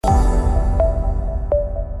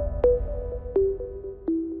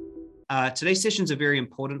today's session is a very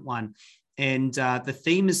important one. And the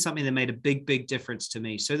theme is something that made a big, big difference to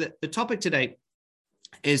me. So the topic today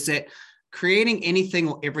is that creating anything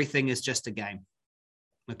or everything is just a game.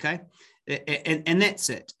 Okay. And that's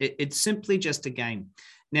it. It's simply just a game.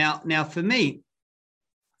 Now for me,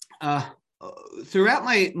 throughout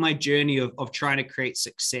my journey of trying to create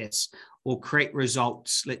success or create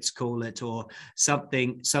results, let's call it, or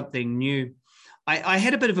something new, I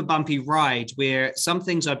had a bit of a bumpy ride where some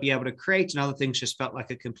things I'd be able to create and other things just felt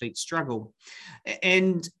like a complete struggle.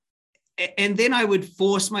 And then I would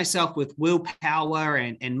force myself with willpower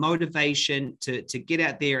and motivation to get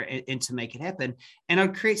out there and to make it happen. And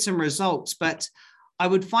I'd create some results, but I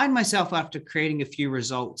would find myself after creating a few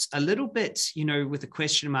results a little bit, with a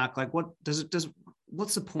question mark, like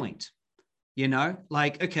what's the point?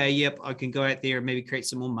 Like, okay, yep, I can go out there and maybe create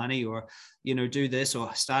some more money or, do this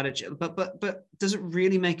or start it. But does it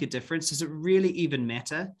really make a difference? Does it really even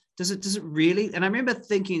matter? Does it really? And I remember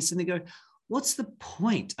thinking, sitting there going, what's the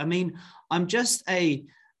point? I mean, I'm just a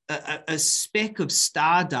speck of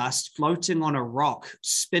stardust floating on a rock,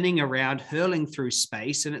 spinning around, hurling through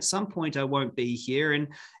space. And at some point I won't be here. And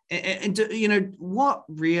what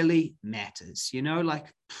really matters, and I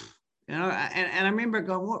remember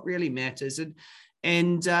going, what really matters?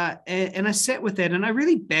 And I sat with that and I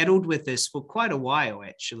really battled with this for quite a while,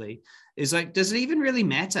 actually. Is like, does it even really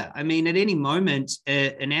matter? I mean, at any moment,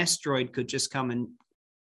 an asteroid could just come and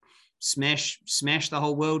smash the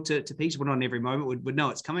whole world to pieces. Well, not in every moment would know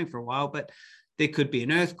it's coming for a while, but there could be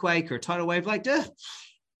an earthquake or a tidal wave. Like,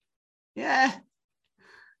 yeah.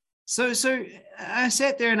 So I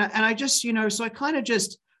sat there and I just, so I kind of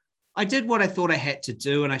just, I did what I thought I had to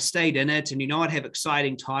do and I stayed in it. And, I'd have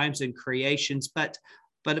exciting times and creations, but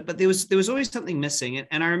there was always something missing.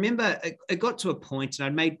 And I remember it got to a point and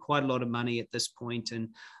I'd made quite a lot of money at this point, and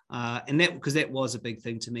that, because that was a big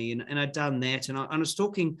thing to me, and I'd done that. And I was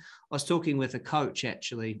talking with a coach,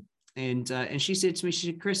 actually, and she said to me, she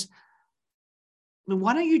said, Chris,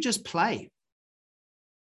 why don't you just play?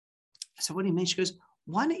 I said, what do you mean? She goes,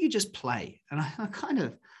 why don't you just play? And I kind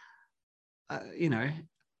of,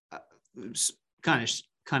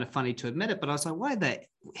 kind of funny to admit it, but I was like, why the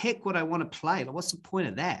heck would I want to play? Like, what's the point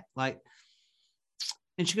of that? Like,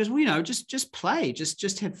 and she goes, well, just play,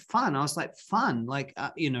 just have fun. I was like, fun, like,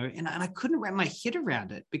 and I couldn't wrap my head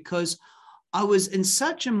around it because I was in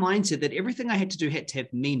such a mindset that everything I had to do had to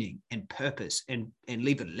have meaning and purpose and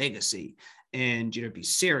leave a legacy and, be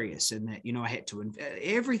serious. And that, I had to,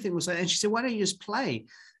 everything was like, and she said, why don't you just play?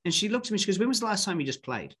 And she looked at me, she goes, when was the last time you just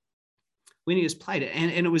played? When you just played it?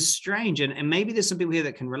 And it was strange. And maybe there's some people here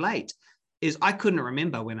that can relate, is I couldn't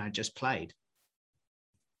remember when I just played.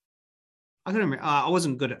 I couldn't remember. I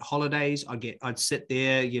wasn't good at holidays. I'd sit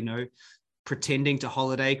there, pretending to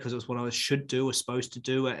holiday because it was what I should do or supposed to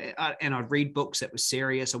do. And I'd read books that were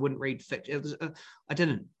serious. I wouldn't read fiction. I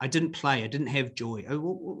didn't play. I didn't have joy.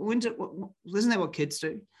 Isn't that what kids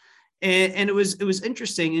do? And it was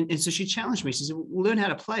interesting. And so she challenged me. She said, well, learn how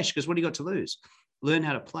to play. She goes, what do you got to lose? Learn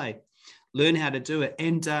how to play. Learn how to do it.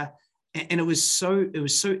 And it was so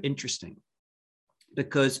interesting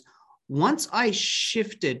because once I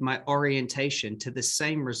shifted my orientation to the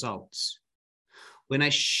same results, when I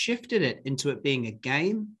shifted it into it being a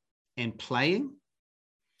game and playing,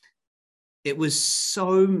 it was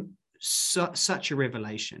such a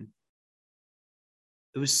revelation.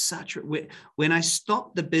 It was when I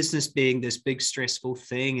stopped the business being this big stressful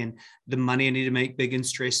thing and the money I needed to make big and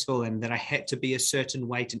stressful and that I had to be a certain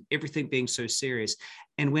weight and everything being so serious.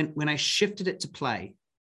 And when I shifted it to play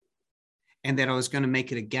and that I was going to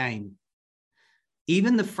make it a game,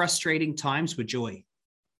 even the frustrating times were joy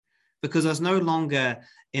because I was no longer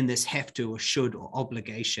in this have to or should or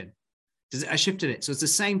obligation. I shifted it. So it's the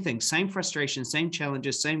same thing, same frustration, same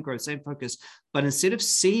challenges, same growth, same focus. But instead of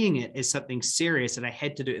seeing it as something serious that I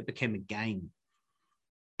had to do, it became a game.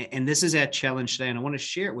 And this is our challenge today. And I want to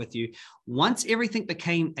share it with you. Once everything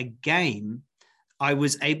became a game, I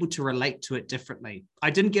was able to relate to it differently. I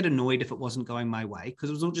didn't get annoyed if it wasn't going my way because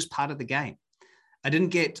it was all just part of the game. I didn't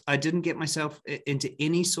get myself into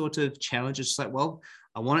any sort of challenge. It's like, well,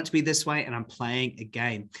 I want it to be this way and I'm playing a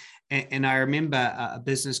game. And I remember a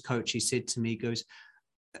business coach, he said to me, he goes,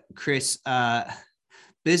 Chris,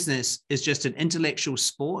 business is just an intellectual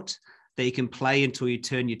sport that you can play until you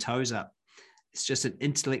turn your toes up. It's just an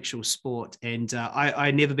intellectual sport. And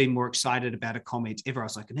I never been more excited about a comment ever. I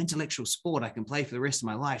was like, an intellectual sport I can play for the rest of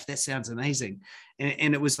my life. That sounds amazing.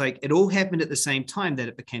 And it was like, it all happened at the same time that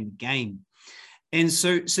it became a game. And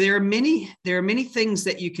so there are many things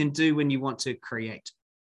that you can do when you want to create.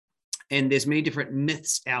 And there's many different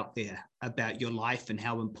myths out there about your life and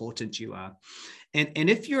how important you are. And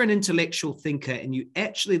if you're an intellectual thinker and you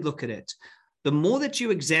actually look at it, the more that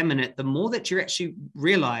you examine it, the more that you actually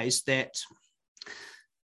realize that,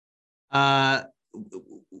 we're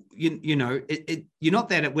not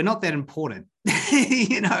that important,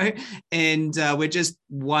 and we're just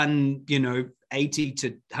one, 80 to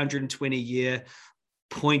 120 year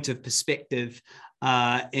point of perspective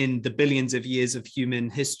in the billions of years of human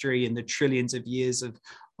history and the trillions of years of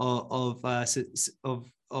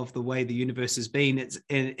the way the universe has been.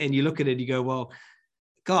 And you look at it, you go, well,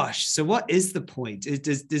 gosh, so what is the point?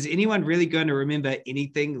 Does anyone really going to remember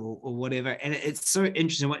anything or whatever? And it's so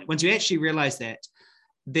interesting. Once you actually realize that,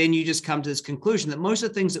 then you just come to this conclusion that most of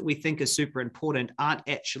the things that we think are super important aren't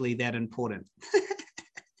actually that important.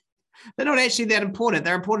 They're not actually that important.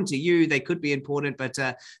 They're important to you. They could be important, but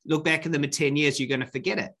look back at them in 10 years, you're going to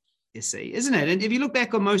forget it, you see, isn't it? And if you look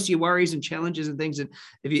back on most of your worries and challenges and things, and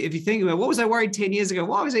if you think about what was I worried 10 years ago,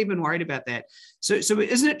 why was I even worried about that? So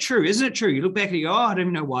isn't it true? Isn't it true? You look back and you go, oh, I don't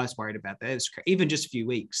even know why I was worried about that. It's even just a few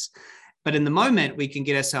weeks. But in the moment, we can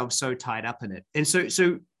get ourselves so tied up in it. And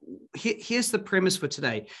so here's the premise for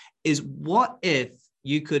today is, what if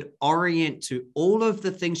you could orient to all of the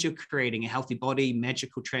things you're creating: a healthy body,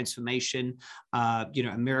 magical transformation, a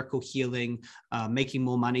miracle healing, making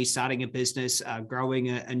more money, starting a business, growing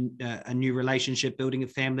a new relationship, building a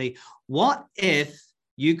family. What if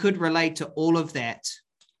you could relate to all of that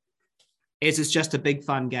as it's just a big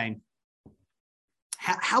fun game?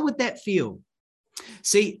 How would that feel?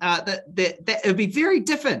 See, that it would be very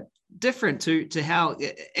different to how,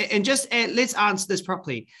 and just let's answer this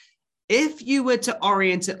properly. If you were to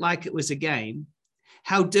orient it like it was a game,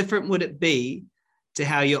 how different would it be to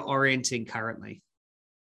how you're orienting currently?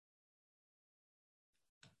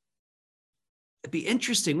 It'd be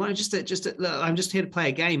interesting. Well, I'm just here to play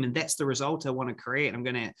a game, and that's the result I want to create. I'm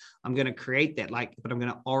gonna create that, but I'm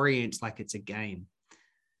gonna orient like it's a game.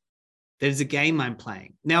 There's a game I'm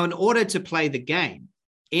playing. Now, in order to play the game,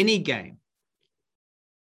 any game,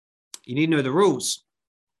 you need to know the rules.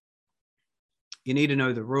 You need to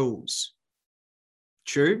know the rules.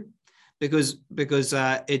 True? Because it's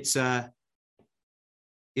one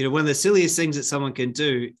of the silliest things that someone can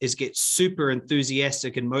do is get super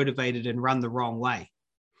enthusiastic and motivated and run the wrong way.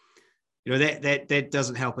 That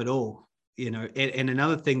doesn't help at all. And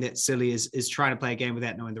another thing that's silly is trying to play a game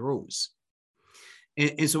without knowing the rules.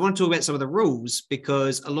 And so I want to talk about some of the rules,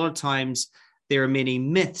 because a lot of times there are many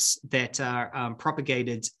myths that are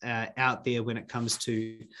propagated out there when it comes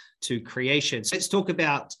to creation. So let's talk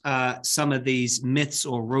about some of these myths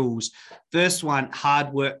or rules. First one: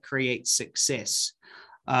 hard work creates success.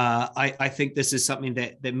 I think this is something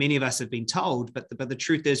that many of us have been told, but the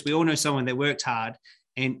truth is, we all know someone that worked hard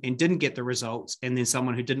and didn't get the results, and then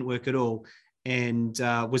someone who didn't work at all and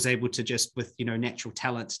was able to just, with natural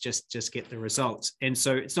talents, just get the results. And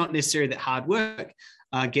so it's not necessarily that hard work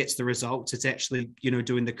gets the results. It's actually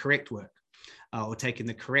doing the correct work or taking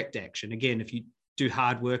the correct action. Again, if you do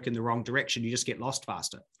hard work in the wrong direction, you just get lost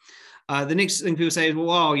faster. The next thing people say is,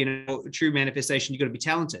 well, true manifestation, you've got to be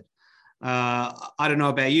talented. I don't know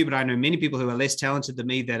about you, but I know many people who are less talented than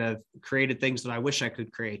me that have created things that I wish I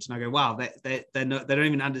could create. And I go, wow, they don't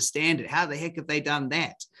even understand it. How the heck have they done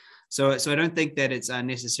that? So I don't think that it's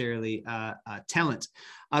necessarily talent.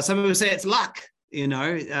 Some people say it's luck.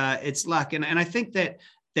 It's luck, and I think that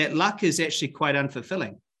luck is actually quite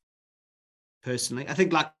unfulfilling. Personally, I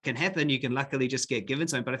think luck can happen. You can luckily just get given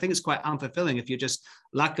something, but I think it's quite unfulfilling if you're just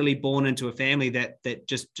luckily born into a family that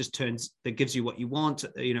gives you what you want,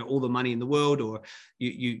 all the money in the world, or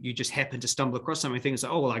you just happen to stumble across something. Things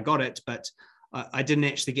like, oh well, I got it, but I didn't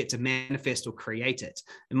actually get to manifest or create it.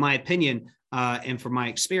 In my opinion, and from my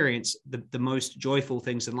experience, the most joyful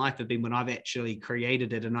things in life have been when I've actually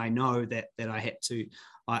created it, and I know that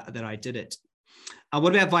I did it.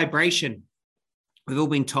 What about vibration? We've all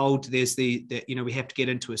been told there's we have to get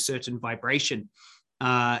into a certain vibration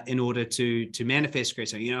in order to manifest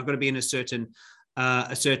creation. I've got to be in a certain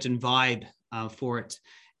vibe for it.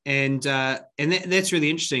 And that's really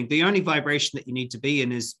interesting. The only vibration that you need to be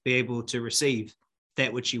in is be able to receive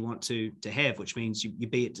that which you want to have, which means you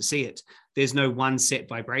be it to see it. There's no one set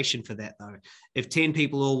vibration for that, though. If 10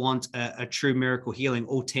 people all want a true miracle healing,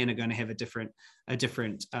 all 10 are going to have a different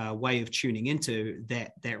way of tuning into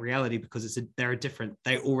that reality, because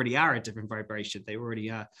they already are a different vibration. They already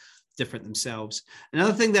are different themselves.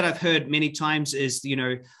 Another thing that I've heard many times is, you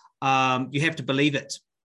have to believe it.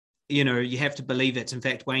 You have to believe it. In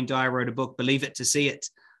fact, Wayne Dyer wrote a book, Believe It to See It,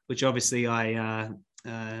 which obviously I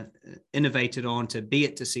innovated on to Be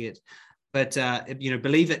It to See It. But,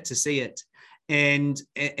 believe it to see it. And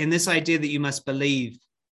this idea that you must believe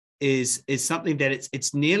is something that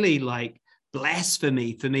it's nearly like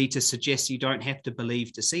blasphemy for me to suggest you don't have to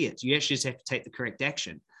believe to see it. You actually just have to take the correct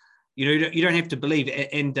action. You don't have to believe,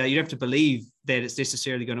 and you don't have to believe that it's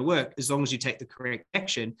necessarily going to work. As long as you take the correct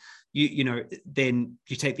action, then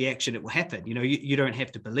you take the action, it will happen. You don't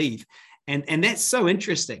have to believe, and that's so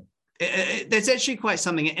interesting. That's actually quite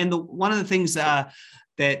something. And one of the things one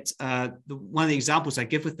of the examples I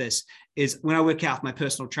give with this is when I work out with my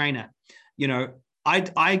personal trainer.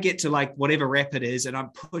 I get to like whatever rep it is, and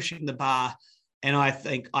I'm pushing the bar, and I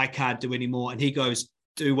think I can't do any more, and he goes,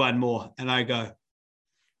 "Do one more," and I go.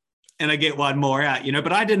 And I get one more out,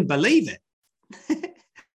 but I didn't believe it.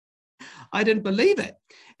 I didn't believe it.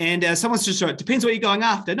 And someone's just it depends what you're going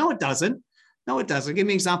after. No, it doesn't. No, it doesn't. Give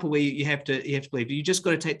me an example where you have to believe. You just got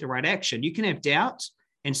to take the right action. You can have doubt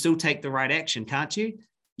and still take the right action, can't you?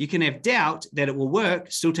 You can have doubt that it will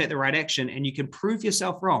work, still take the right action, and you can prove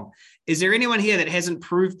yourself wrong. Is there anyone here that hasn't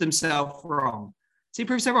proved themselves wrong? So you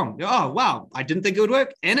prove yourself wrong. Oh, wow, I didn't think it would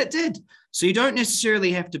work, and it did. So you don't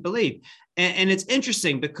necessarily have to believe. And it's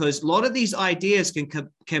interesting because a lot of these ideas can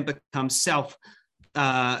become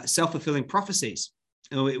self-fulfilling prophecies.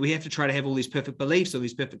 We have to try to have all these perfect beliefs, all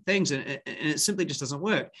these perfect things, and it simply just doesn't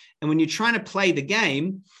work. And when you're trying to play the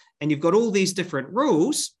game and you've got all these different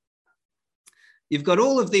rules, you've got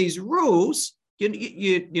all of these rules, that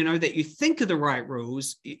you think are the right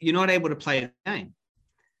rules, you're not able to play the game.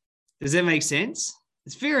 Does that make sense?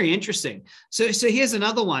 It's very interesting. So here's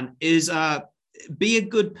another one is be a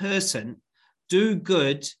good person, do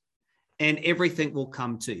good, and everything will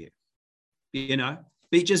come to you.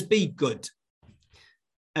 Just be good.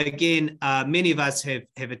 Again, many of us have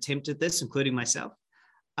attempted this, including myself,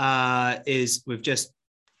 is we've just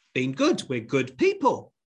been good. We're good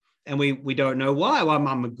people. And we don't know why. Well,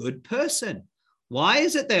 I'm a good person. Why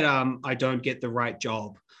is it that I don't get the right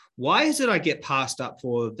job? Why is it I get passed up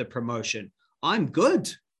for the promotion? I'm good,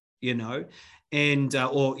 and hey,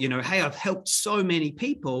 I've helped so many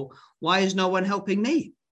people. Why is no one helping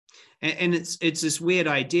me? And it's this weird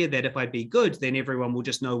idea that if I be good, then everyone will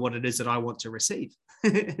just know what it is that I want to receive.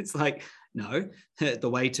 It's like, no, the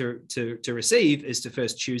way to receive is to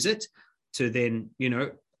first choose it, to then,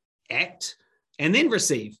 act, and then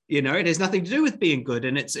receive. It has nothing to do with being good.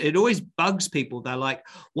 And it always bugs people. They're like,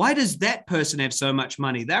 why does that person have so much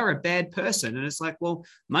money? They're a bad person. And it's like, well,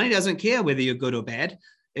 money doesn't care whether you're good or bad.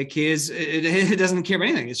 It cares. It doesn't care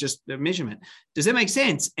anything. It's just a measurement. Does that make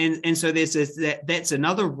sense? And so there's that's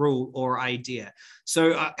another rule or idea.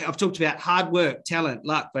 So I've talked about hard work, talent,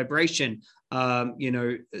 luck, vibration,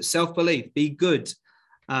 self-belief, be good.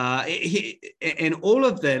 And all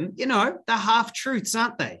of them, they're half truths,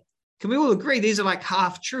 aren't they? Can we all agree these are like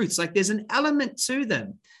half truths? Like there's an element to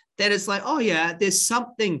them that is like, oh yeah, there's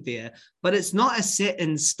something there, but it's not a set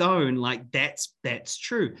in stone. Like that's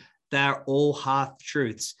true. They're all half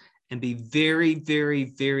truths, and be very, very,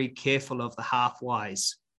 very careful of the half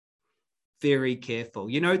whys. Very careful.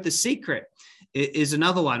 The secret is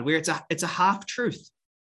another one where it's a half truth.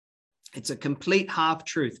 It's a complete half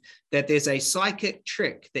truth that there's a psychic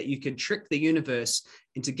trick that you can trick the universe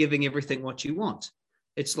into giving everything what you want.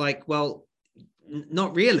 It's like, well,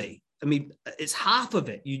 not really. I mean, it's half of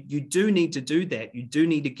it. You do need to do that. You do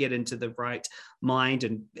need to get into the right mind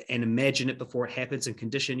and imagine it before it happens and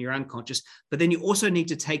condition your unconscious. But then you also need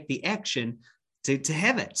to take the action to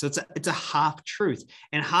have it. So it's a half truth,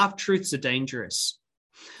 and half truths are dangerous.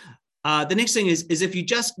 The next thing is if you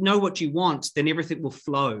just know what you want, then everything will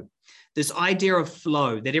flow. This idea of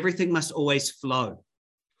flow, that everything must always flow.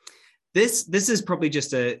 This is probably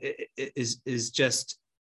just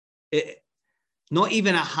not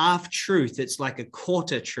even a half truth. It's like a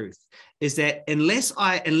quarter truth. Is that unless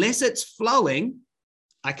it's flowing,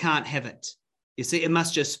 I can't have it. You see, it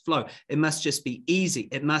must just flow. It must just be easy.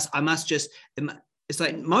 It's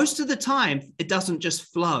like most of the time, it doesn't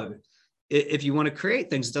just flow. If you want to create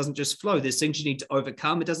things, it doesn't just flow. There's things you need to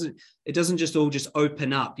overcome. It doesn't just all just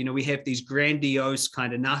open up. We have these grandiose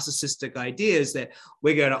kind of narcissistic ideas that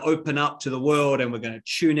we're going to open up to the world and we're going to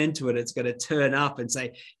tune into it. It's going to turn up and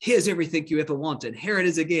say, here's everything you ever wanted. Here it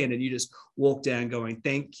is again. And you just walk down going,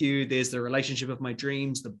 thank you. There's the relationship of my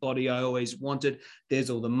dreams, the body I always wanted. There's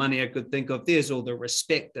all the money I could think of. There's all the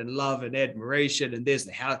respect and love and admiration. And there's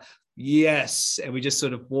the how. Yes. And we just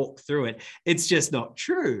sort of walk through it. It's just not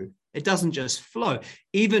true. It doesn't just flow.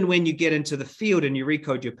 Even when you get into the field and you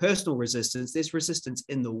recode your personal resistance, there's resistance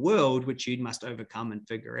in the world, which you must overcome and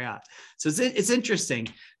figure out. So it's interesting.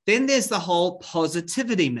 Then there's the whole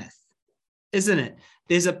positivity myth, isn't it?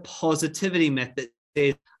 There's a positivity myth that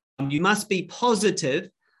says you must be positive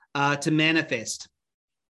to manifest.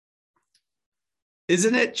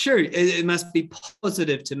 Isn't it true? It must be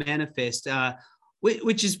positive to manifest,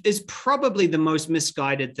 which is probably the most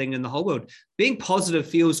misguided thing in the whole world. Being positive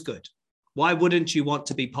feels good. Why wouldn't you want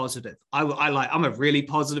to be positive? I'm a really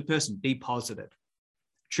positive person. Be positive.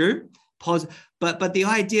 True. But the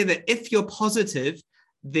idea that if you're positive,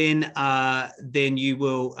 then you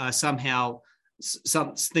will somehow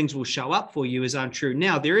some things will show up for you is untrue.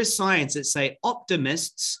 Now, there is science that say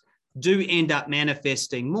optimists do end up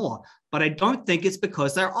manifesting more, but I don't think it's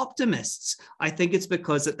because they're optimists. I think it's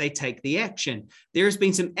because that they take the action. There has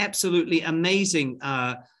been some absolutely amazing,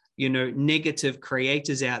 negative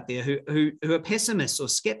creators out there who are pessimists or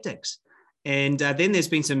skeptics. And then there's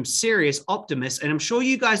been some serious optimists. And I'm sure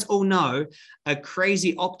you guys all know a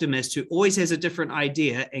crazy optimist who always has a different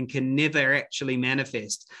idea and can never actually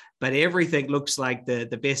manifest. But everything looks like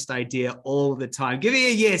the best idea all the time. Give me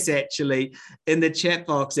a yes, actually, in the chat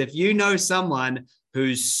box. If you know someone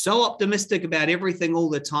who's so optimistic about everything all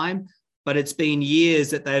the time, but it's been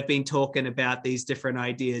years that they've been talking about these different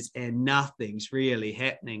ideas and nothing's really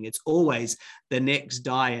happening. It's always the next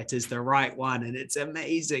diet is the right one and it's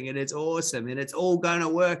amazing and it's awesome and it's all going to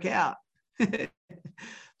work out.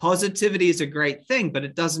 Positivity is a great thing, but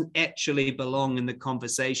it doesn't actually belong in the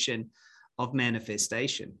conversation of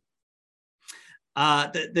manifestation.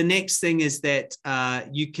 The next thing is that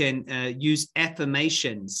you can use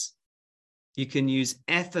affirmations. You can use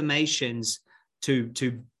affirmations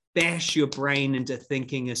to bash your brain into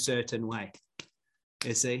thinking a certain way.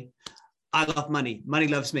 You see, I love money. Money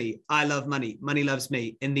loves me. I love money. Money loves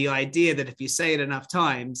me. And the idea that if you say it enough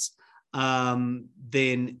times,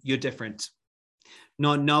 then you're different.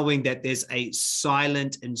 Not knowing that there's a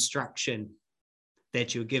silent instruction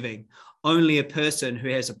that you're giving. Only a person who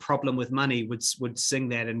has a problem with money would sing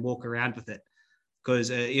that and walk around with it.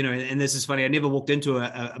 Because, and this is funny, I never walked into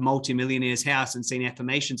a multimillionaire's house and seen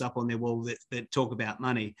affirmations up on their wall that talk about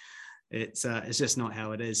money. It's just not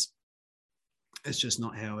how it is. It's just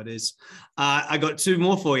not how it is. I got two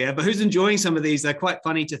more for you, but who's enjoying some of these? They're quite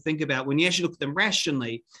funny to think about. When you actually look at them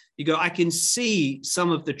rationally, you go, I can see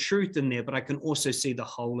some of the truth in there, but I can also see the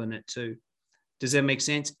hole in it too. Does that make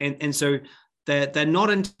sense? And so they're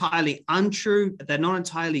not entirely untrue, but they're not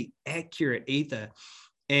entirely accurate either.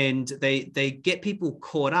 And they get people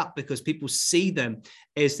caught up because people see them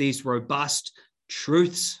as these robust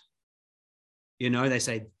truths. They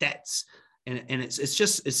say that's, and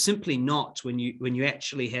it's simply not when you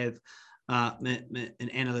actually have an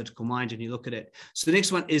analytical mind and you look at it. So the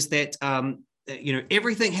next one is that,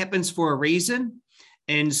 everything happens for a reason.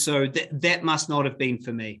 And so that must not have been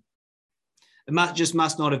for me. It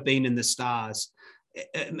must not have been in the stars.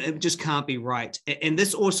 It just can't be right. And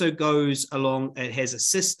this also goes along, it has a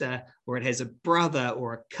sister or it has a brother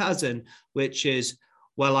or a cousin, which is,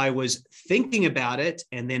 well, I was thinking about it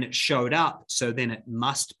and then it showed up, so then it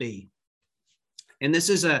must be. And this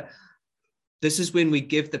is when we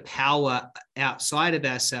give the power outside of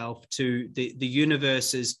ourselves to the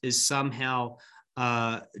universe is somehow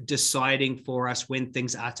deciding for us when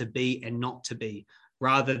things are to be and not to be,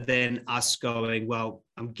 rather than us going, well,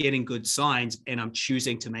 I'm getting good signs and I'm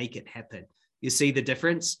choosing to make it happen. You see the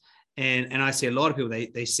difference? And I see a lot of people,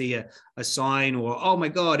 they see a sign or, oh my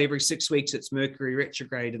God, every 6 weeks it's Mercury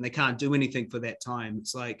retrograde and they can't do anything for that time.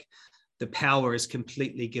 It's like the power is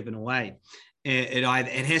completely given away. It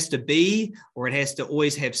has to be, or it has to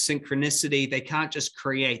always have synchronicity. They can't just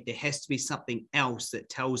create. There has to be something else that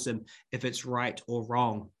tells them if it's right or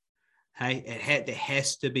wrong. Hey, there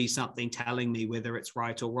has to be something telling me whether it's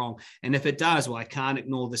right or wrong. And if it does, well, I can't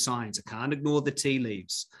ignore the signs. I can't ignore the tea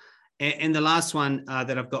leaves. And the last one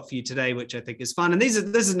that I've got for you today, which I think is fun, and this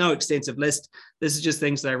is no extensive list. This is just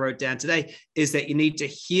things that I wrote down today, is that you need to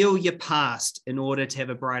heal your past in order to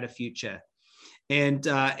have a brighter future. And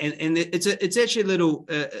it's actually a little,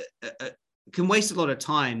 can waste a lot of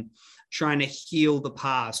time trying to heal the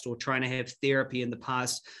past or trying to have therapy in the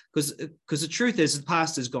past, because the truth is the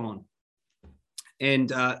past is gone. And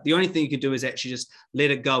the only thing you can do is actually just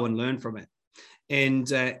let it go and learn from it.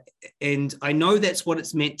 And I know that's what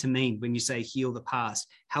it's meant to mean when you say heal the past.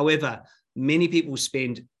 However, many people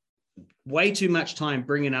spend way too much time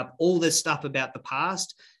bringing up all this stuff about the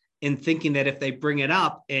past and thinking that if they bring it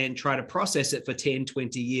up and try to process it for 10,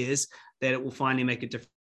 20 years, that it will finally make a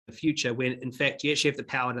difference in the future, when in fact, you actually have the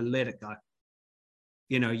power to let it go.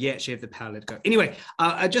 You actually have the power to let it go. Anyway,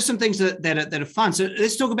 just some things that are fun. So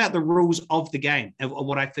let's talk about the rules of the game and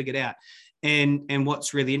what I figured out and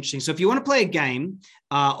what's really interesting. So if you want to play a game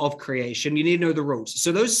of creation, you need to know the rules.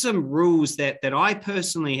 So those are some rules that I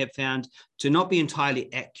personally have found to not be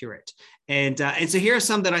entirely accurate. And so here are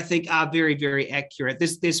some that I think are very, very accurate.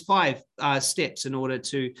 There's 5 steps in order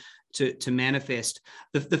to to manifest.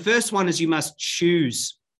 The first one is you must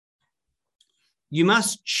choose. You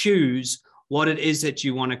must choose what it is that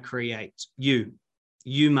you want to create. You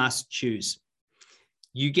must choose.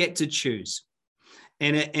 You get to choose.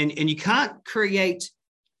 And you can't create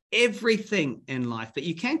everything in life, but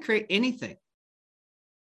you can create anything.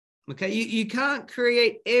 Okay, you can't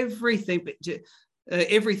create everything, but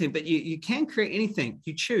you can create anything.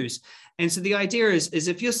 You choose. And so the idea is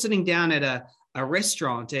if you're sitting down at a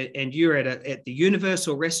restaurant and you're at the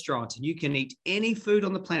Universal restaurant and you can eat any food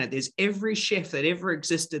on the planet, there's every chef that ever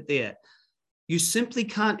existed there. You simply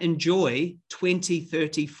can't enjoy 20,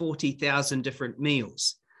 30, 40,000 different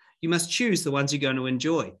meals. You must choose the ones you're going to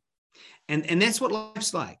enjoy. And that's what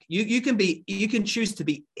life's like. You can choose to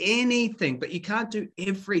be anything, but you can't do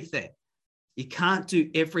everything. You can't do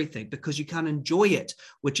everything because you can't enjoy it,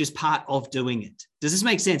 which is part of doing it. Does this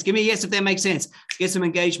make sense? Give me a yes if that makes sense. Get some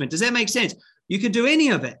engagement. Does that make sense? You can do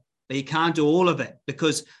any of it, but you can't do all of it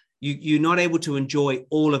because you're not able to enjoy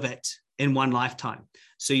all of it in one lifetime.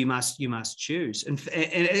 So you must choose. And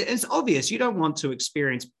it's obvious you don't want to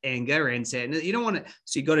experience anger and sadness. You don't want to.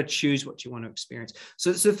 So you got to choose what you want to experience.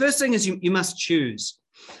 So the first thing is you must choose.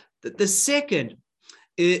 The second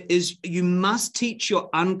is you must teach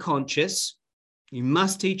your unconscious. You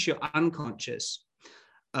must teach your unconscious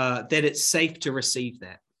that it's safe to receive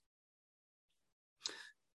that.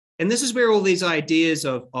 And this is where all these ideas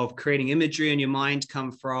of creating imagery in your mind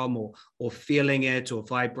come from, or feeling it, or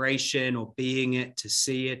vibration, or being it, to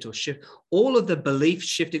see it, or shift. All of the belief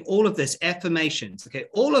shifting, all of this, affirmations, okay,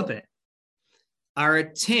 all of it are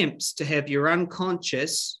attempts to have your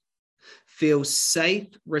unconscious feel safe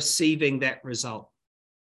receiving that result.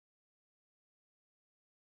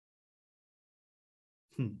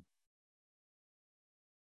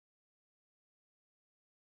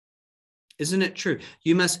 Isn't it true?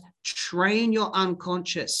 You must train your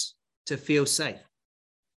unconscious to feel safe,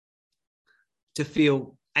 to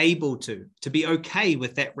feel able to be okay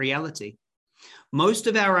with that reality. Most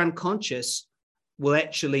of our unconscious will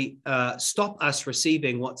actually stop us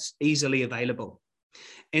receiving what's easily available.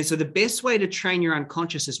 And so the best way to train your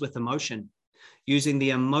unconscious is with emotion, using the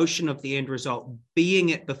emotion of the end result, being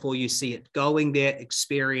it before you see it, going there,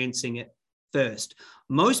 experiencing it first.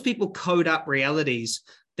 Most people code up realities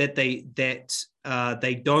that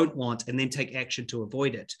they don't want and then take action to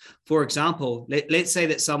avoid it. For example, let's say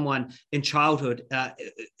that someone in childhood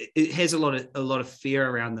it has a lot of fear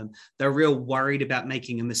around them. They're real worried about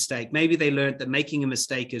making a mistake. Maybe they learned that making a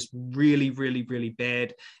mistake is really, really, really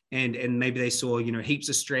bad, and maybe they saw heaps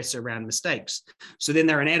of stress around mistakes. So then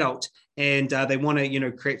they're an adult and they want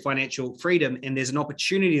to create financial freedom, and there's an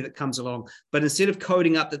opportunity that comes along. But instead of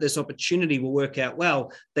coding up that this opportunity will work out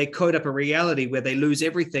well, they code up a reality where they lose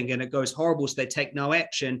everything and it goes horrible, so they take no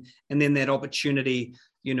action, and then that opportunity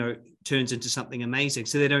turns into something amazing.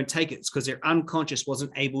 So they don't take it. It's because their unconscious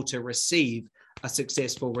wasn't able to receive a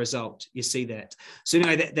successful result. You see that? So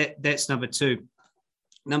that's number two.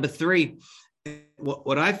 Number three,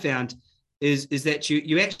 what I found is that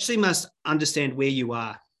you actually must understand where you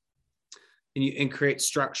are, and create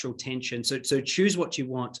structural tension. So choose what you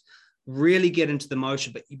want, really get into the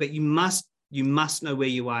motion, but you must know where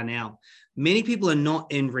you are now. Many people are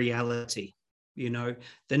not in reality. They're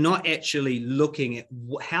not actually looking at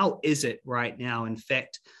how is it right now. In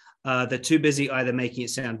fact, they're too busy either making it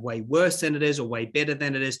sound way worse than it is or way better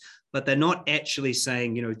than it is, but they're not actually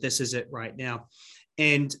saying, this is it right now.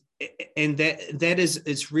 And that is,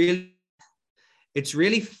 it's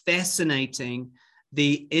really fascinating,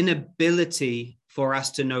 the inability for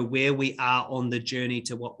us to know where we are on the journey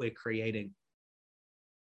to what we're creating.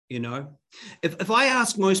 If I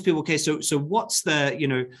ask most people, okay, so what's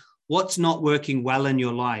what's not working well in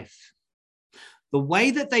your life? The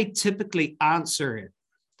way that they typically answer it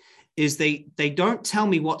is they don't tell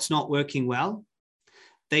me what's not working well.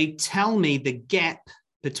 They tell me the gap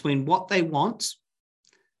between what they want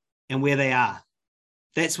and where they are.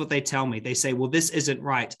 That's what they tell me. They say, well, this isn't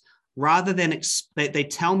right. Rather than they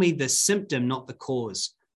tell me the symptom, not the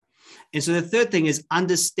cause. And so the third thing is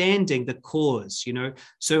understanding the cause,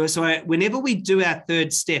 So whenever we do our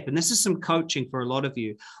third step, and this is some coaching for a lot of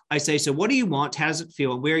you, I say, so what do you want? How does it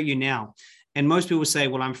feel? And where are you now? And most people say,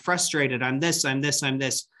 well, I'm frustrated. I'm this, I'm this, I'm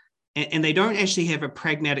this. And they don't actually have a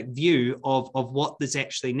pragmatic view of what there's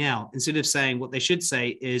actually now. Instead of saying, what they should say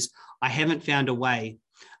is, I haven't found a way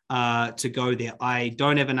to go there. I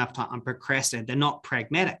don't have enough time. I'm procrastinating. They're not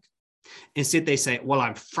pragmatic. Instead, they say, well,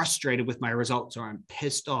 I'm frustrated with my results, or I'm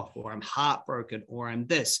pissed off, or I'm heartbroken, or I'm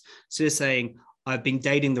this. So they're saying, I've been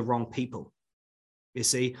dating the wrong people, you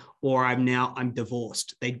see, or I'm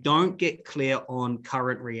divorced. They don't get clear on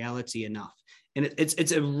current reality enough. And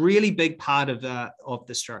it's a really big part of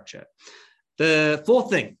the structure. The fourth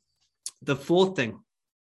thing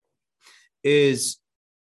is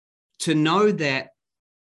to know that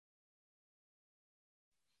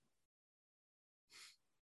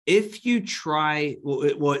if you try,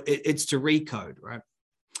 it's to recode, right?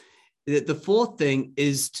 The fourth thing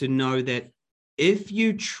is to know that if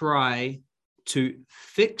you try to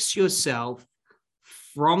fix yourself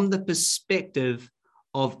from the perspective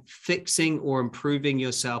of fixing or improving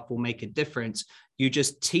yourself will make a difference, you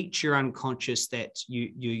just teach your unconscious that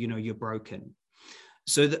you're broken.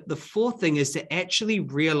 So the fourth thing is to actually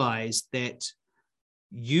realize that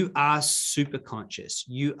you are super conscious.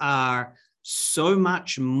 You are so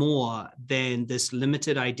much more than this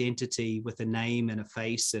limited identity with a name and a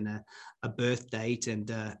face and a birth date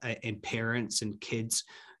and parents and kids.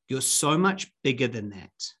 You're so much bigger than that.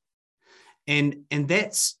 And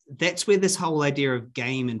that's where this whole idea of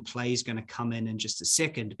game and play is going to come in just a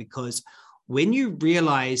second, because when you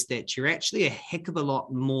realize that you're actually a heck of a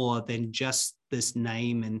lot more than just this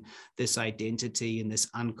name and this identity and this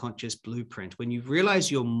unconscious blueprint, when you realize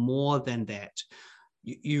you're more than that,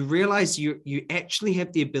 you realize you actually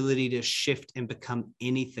have the ability to shift and become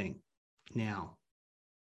anything now,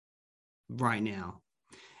 right now.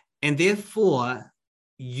 And therefore,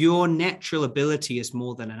 your natural ability is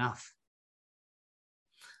more than enough.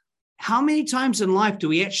 How many times in life do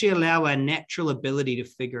we actually allow our natural ability to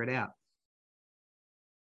figure it out?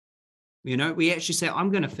 We actually say,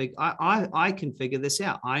 I'm going to figure, I can figure this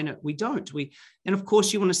out. I know we don't. And of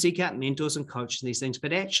course you want to seek out mentors and coaches and these things,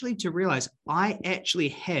 but actually to realize I actually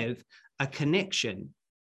have a connection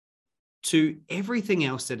to everything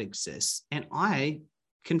else that exists and I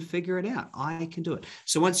can figure it out. I can do it.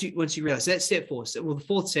 So once you realize that's step four. Well, the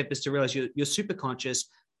fourth step is to realize you're super conscious.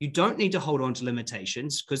 You don't need to hold on to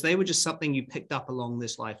limitations because they were just something you picked up along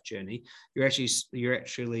this life journey. You're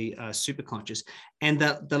actually super conscious. And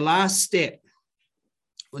the last step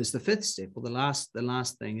was the fifth step, or the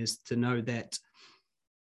last thing is to know that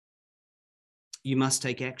you must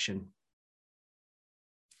take action.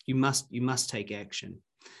 You must take action.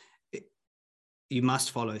 You must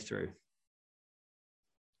follow through.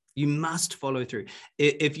 You must follow through.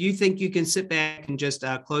 If you think you can sit back and just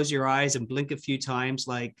close your eyes and blink a few times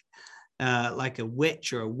like a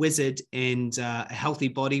witch or a wizard and a healthy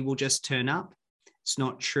body will just turn up, it's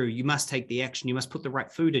not true. You must take the action. You must put the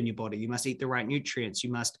right food in your body. You must eat the right nutrients.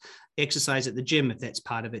 You must exercise at the gym if that's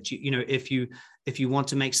part of it. If you want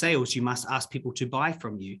to make sales, you must ask people to buy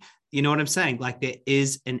from you. You know what I'm saying? Like there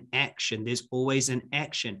is an action. There's always an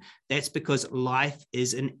action. That's because life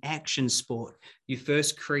is an action sport. You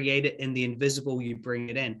first create it in the invisible, you bring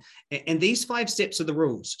it in. And these 5 steps are the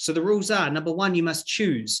rules. So the rules are, number 1, you must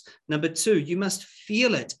choose. Number 2, you must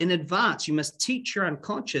feel it in advance. You must teach your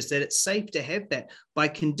unconscious that it's safe to have that by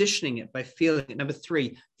conditioning it, by feeling it. Number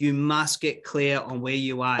 3, you must get clear on where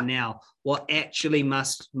you are now, what you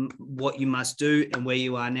must do and where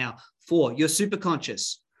you are now. 4, you're super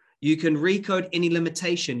conscious. You can recode any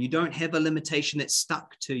limitation. You don't have a limitation that's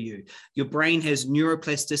stuck to you. Your brain has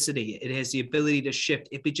neuroplasticity. It has the ability to shift.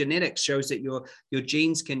 Epigenetics shows that your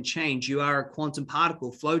genes can change. You are a quantum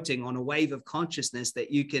particle floating on a wave of consciousness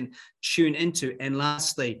that you can tune into. And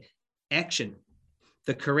lastly, action.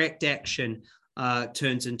 The correct action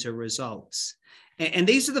turns into results. And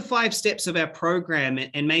these are the 5 steps of our program.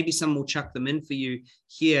 And maybe some will chuck them in for you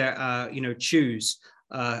here. Choose.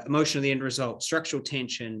 Emotion of the end result, structural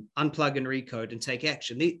tension, unplug and recode, and take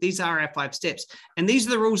action. These are our 5 steps. And these are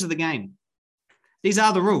the rules of the game. These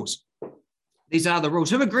are the rules. These are the rules.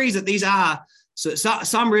 Who agrees that these are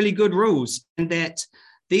some really good rules and that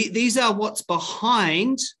these are what's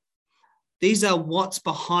behind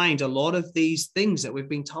a lot of these things that we've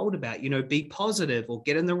been told about, be positive or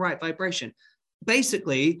get in the right vibration.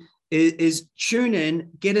 Basically is tune in,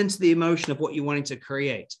 get into the emotion of what you're wanting to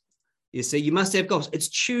create. You see, you must have goals. It's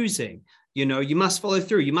choosing, you must follow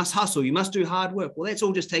through. You must hustle. You must do hard work. Well, that's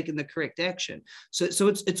all just taking the correct action. So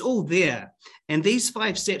it's all there. And these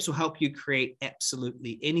 5 steps will help you create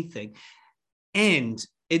absolutely anything. And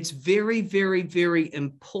it's very, very, very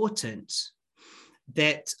important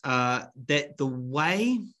that the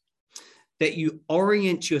way that you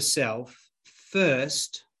orient yourself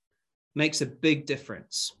first makes a big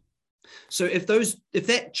difference. So if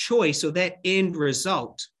that choice or that end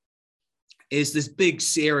result is this big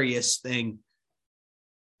serious thing,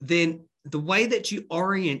 then the way that you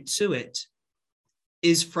orient to it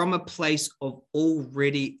is from a place of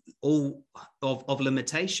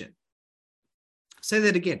limitation. Say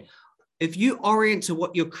that again. If you orient to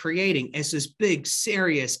what you're creating as this big,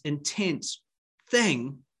 serious, intense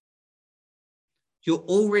thing, you're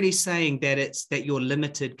already saying that you're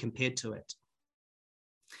limited compared to it.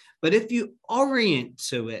 But if you orient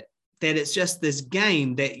to it, that it's just this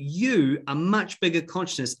game that you, a much bigger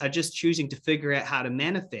consciousness, are just choosing to figure out how to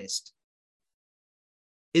manifest.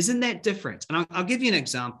 Isn't that different? And I'll give you an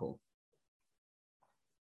example.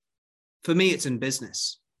 For me, it's in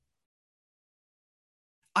business.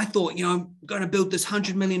 I thought, I'm going to build this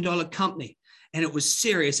 $100 million company, and it was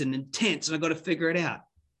serious and intense, and I got to figure it out.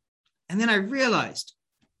 And then I realized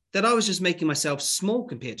that I was just making myself small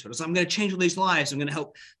compared to it. So I'm going to change all these lives. I'm going to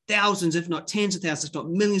help thousands, if not tens of thousands, if not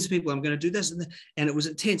millions of people. I'm going to do this. And it was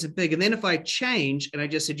intense and big. And then if I change and I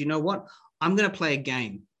just said, you know what, I'm going to play a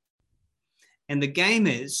game. And the game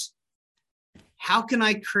is, how can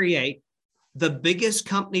I create the biggest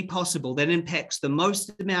company possible that impacts the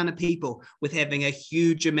most amount of people with having a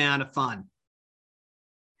huge amount of fun?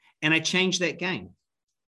 And I changed that game.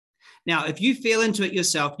 Now, if you feel into it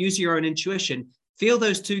yourself, use your own intuition, feel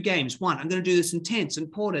those two games. One, I'm going to do this intense,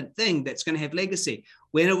 important thing that's going to have legacy.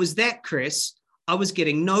 When it was that, Chris, I was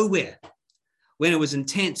getting nowhere. When it was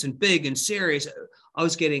intense and big and serious, I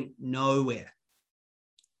was getting nowhere.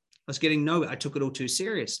 I took it all too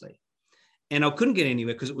seriously. And I couldn't get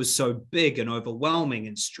anywhere because it was so big and overwhelming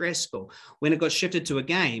and stressful. When it got shifted to a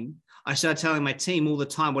game, I started telling my team all the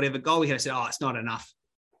time, whatever goal we had, I said, it's not enough.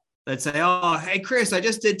 They'd say, hey, Chris, I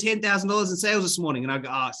just did $10,000 in sales this morning. And I go,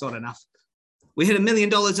 it's not enough. We hit $1 million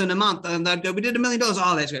in a month. And they'd go, we did $1 million.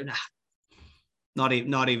 Oh, that's good. Nah,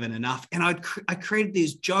 not even enough. And I created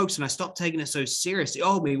these jokes and I stopped taking it so seriously.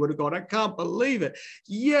 Oh, me would have gone, I can't believe it.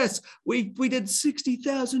 Yes, we did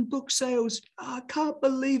 60,000 book sales. Oh, I can't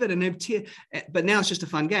believe it. But now it's just a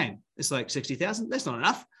fun game. It's like 60,000. That's not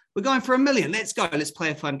enough. We're going for $1 million. Let's go. Let's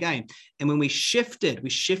play a fun game. And when we shifted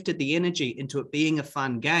the energy into it being a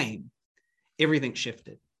fun game, everything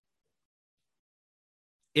shifted.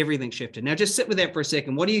 Everything shifted. Now just sit with that for a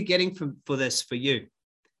second. What are you getting for this for you?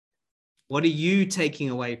 What are you taking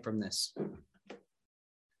away from this?